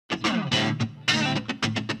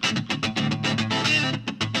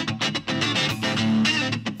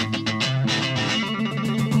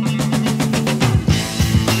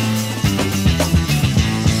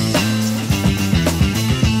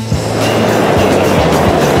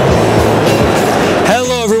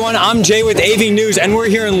I'm Jay with AV News, and we're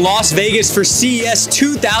here in Las Vegas for CES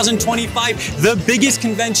 2025, the biggest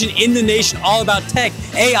convention in the nation, all about tech,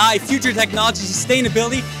 AI, future technology,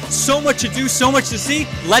 sustainability. So much to do, so much to see.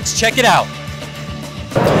 Let's check it out.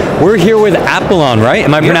 We're here with Apollon, right?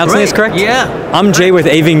 Am I pronouncing this correct? Yeah. I'm Jay with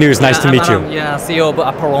AV News. Nice to meet you. Yeah, CEO of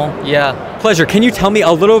Apollon. Yeah. Pleasure. Can you tell me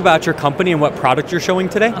a little about your company and what product you're showing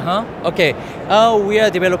today? Okay. We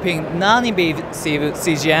are developing non-invasive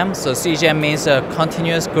CGM. So CGM means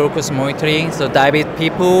continuous glucose monitoring. So diabetic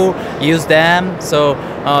people use them. So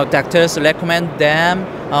doctors recommend them.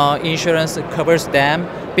 Insurance covers them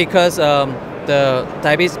because the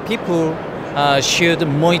diabetic people should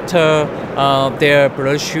monitor their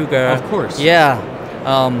blood sugar. Of course. Yeah.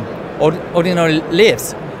 Ordinary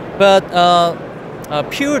lives, but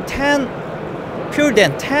pure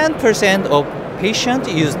than 10% of patients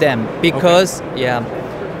use them because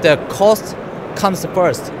the cost comes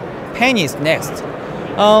first, pain is next.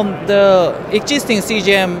 The existing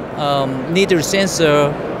CGM needle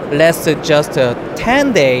sensor lasts just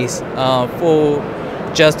 10 days for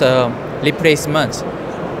just replacement,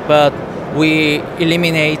 but we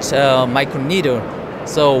eliminate microneedle,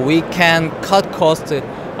 so we can cut costs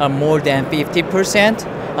more than 50%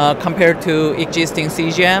 compared to existing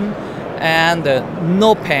CGM, and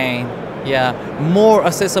no pain, more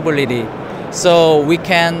accessibility. So we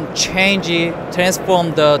can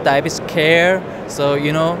transform the diabetes care. So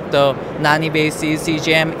the non-invasive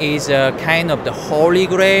CGM is kind of the holy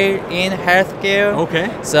grail in healthcare. Okay.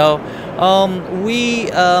 So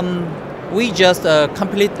we just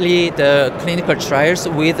completely the clinical trials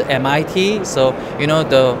with MIT. So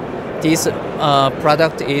this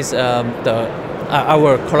product is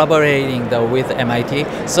our collaborating with MIT.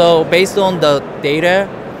 So based on the data,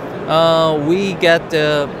 we get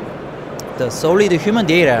the solid human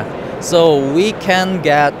data. So we can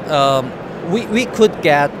get we could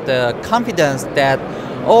get the confidence that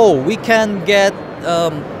we can get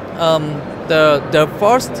the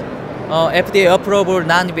first FDA approval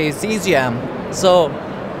non-invasive CGM. So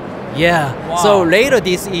Wow. So later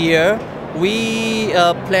this year we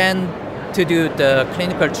plan to do the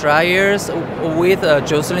clinical trials with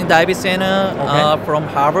Joslin Diabetes Center from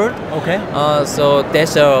Harvard. Okay. So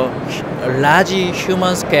that's a large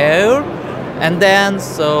human scale, and then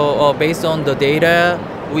based on the data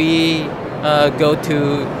we go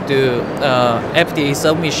to the FDA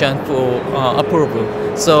submission for approval.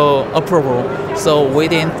 So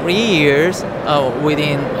within 3 years,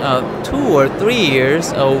 within 2 or 3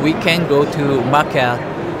 years, we can go to market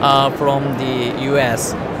from the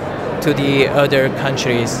US to the other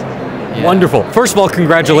countries. Yeah. Wonderful. First of all,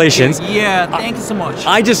 congratulations. Thank you so much.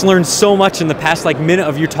 I just learned so much in the past minute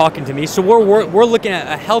of you talking to me. So we're looking at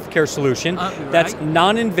a healthcare solution that's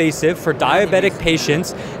non-invasive for diabetic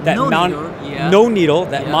patients, that no needle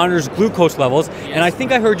that monitors glucose levels. Yes. And I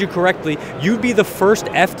think I heard you correctly. You'd be the first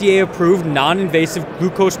FDA-approved non-invasive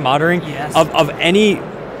glucose monitoring of any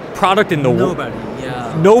product in the world. Nobody.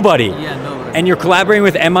 Yeah, nobody. And you're collaborating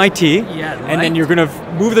with MIT. And then you're going to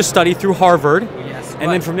move the study through Harvard. And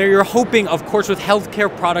then from there, you're hoping, of course, with healthcare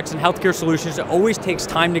products and healthcare solutions, it always takes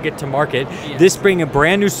time to get to market. This being a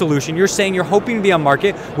brand new solution, you're saying you're hoping to be on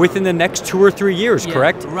market within the next 2 or 3 years,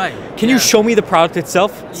 correct? Right. Can you show me the product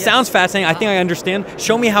itself? Sounds fascinating. I think I understand.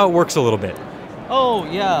 Show me how it works a little bit. Oh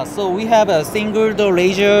yeah. So we have a single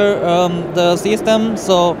laser the system.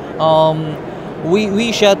 So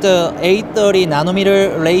we shot the 830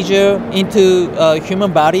 nanometer laser into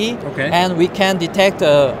human body, and we can detect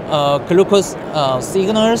glucose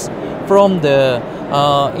signals from the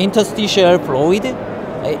interstitial fluid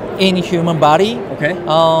in human body.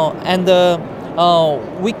 And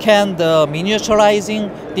we can miniaturizing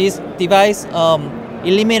this device,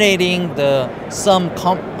 eliminating some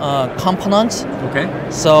components.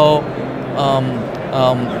 So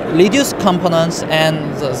reduce components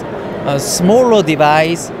and a smaller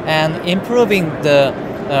device and improving the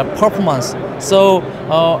performance. So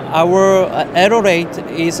our error rate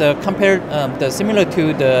is compared similar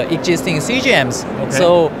to the existing CGMs.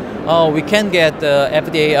 So we can get the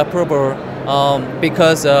FDA approval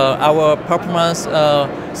because our performance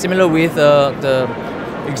similar with the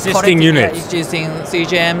existing units, existing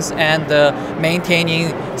CGMs, and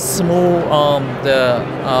maintaining small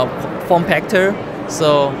form factor.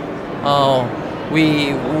 So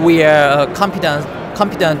we are confident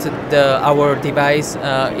our device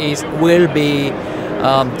will be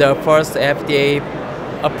the first FDA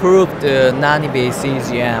approved non-invasive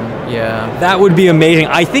CGM. Yeah. That would be amazing.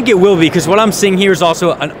 I think it will be, because what I'm seeing here is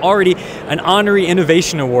also an honorary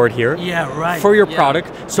innovation award here. Yeah, right. For your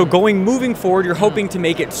product. So moving forward, you're hoping to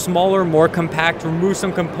make it smaller, more compact, remove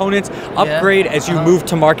some components, upgrade as you move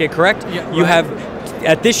to market, correct? Yeah, you have,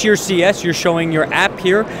 at this year's CES, you're showing your app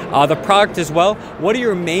here, the product as well. What are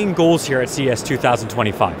your main goals here at CES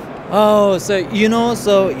 2025? Oh, so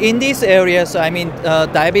so in this area, so I mean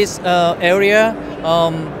diabetes area,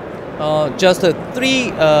 just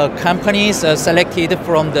 3 companies selected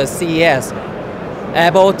from the CES: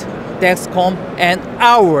 Abbott, Dexcom, and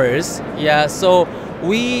ours. Yeah, so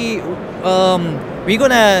we're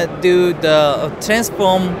gonna do the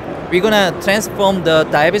transform. We're gonna transform the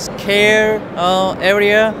diabetes care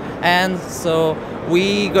area, and so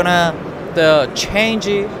we're gonna change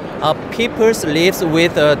people's lives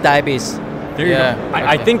with diabetes. There you go.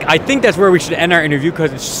 I think that's where we should end our interview,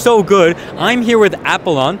 because it's so good. I'm here with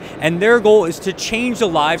Apollon, and their goal is to change the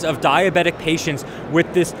lives of diabetic patients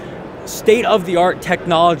with this state-of-the-art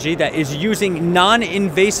technology that is using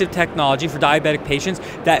non-invasive technology for diabetic patients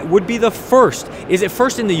that would be the first. Is it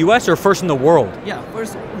first in the US or first in the world? Yeah,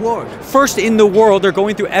 first world. First in the world. They're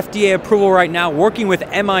going through FDA approval right now, working with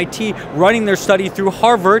MIT, running their study through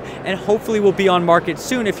Harvard, and hopefully will be on market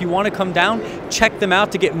soon. If you want to come down, check them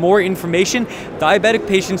out to get more information. Diabetic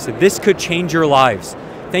patients, this could change your lives.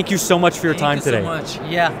 Thank you so much for your time today. Thank you so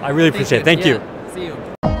much. Yeah. I really appreciate it. Thank you. See you.